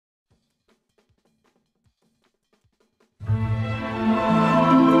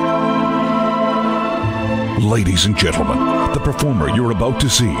Ladies and gentlemen, the performer you're about to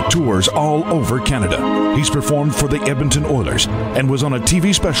see tours all over Canada. He's performed for the Edmonton Oilers and was on a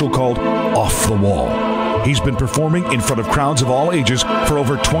TV special called Off the Wall. He's been performing in front of crowds of all ages for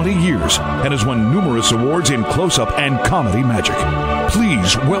over 20 years and has won numerous awards in close-up and comedy magic.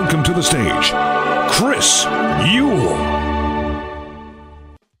 Please welcome to the stage, Chris Yuill.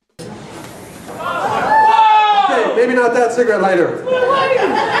 Maybe not that cigarette lighter.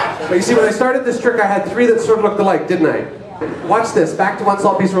 But you see, when I started this trick, I had 3 that sort of looked alike, didn't I? Watch this. Back to one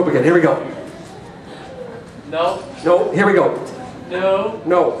salt piece of rope again. Here we go. No. No. Here we go. No.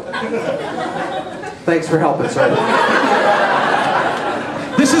 No. Thanks for helping, sorry.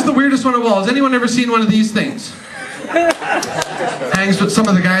 This is the weirdest one of all. Has anyone ever seen one of these things? Hangs, but some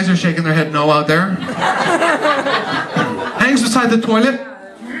of the guys are shaking their head no out there. Hangs beside the toilet.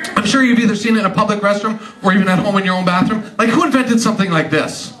 I'm sure you've either seen it in a public restroom or even at home in your own bathroom. Like, who invented something like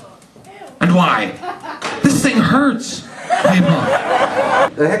this? And why? This thing hurts, people.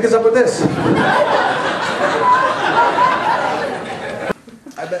 The heck is up with this?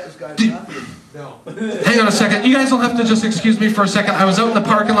 I bet this guy's nothing. No. Hang on a second. You guys will have to just excuse me for a second. I was out in the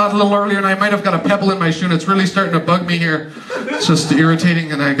parking lot a little earlier and I might have got a pebble in my shoe and it's really starting to bug me here. It's just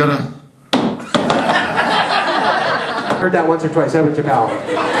irritating and I gotta... Heard that once or twice, haven't you, pal?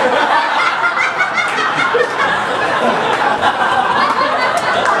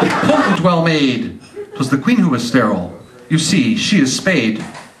 Potent well made. 'Twas the queen who was sterile. You see, she is spayed.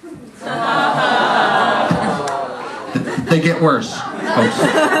 They get worse, folks.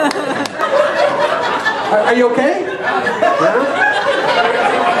 Are you okay? Yeah?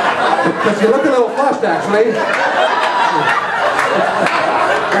 Because you look a little flushed, actually.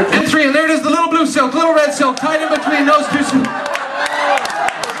 And 3, and there it is, the little blue silk, little red silk, tied in between those 2 silks.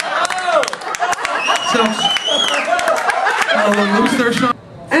 A little loose there, Sean.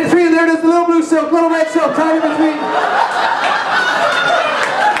 And 3, and there it is, the little blue silk, little red silk, tied in between.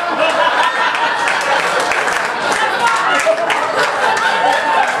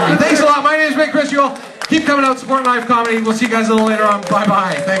 Thanks a lot. My name is Chris Yuill. Keep coming out, supporting live comedy. We'll see you guys a little later on.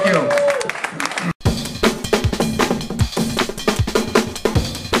 Bye-bye. Thank you.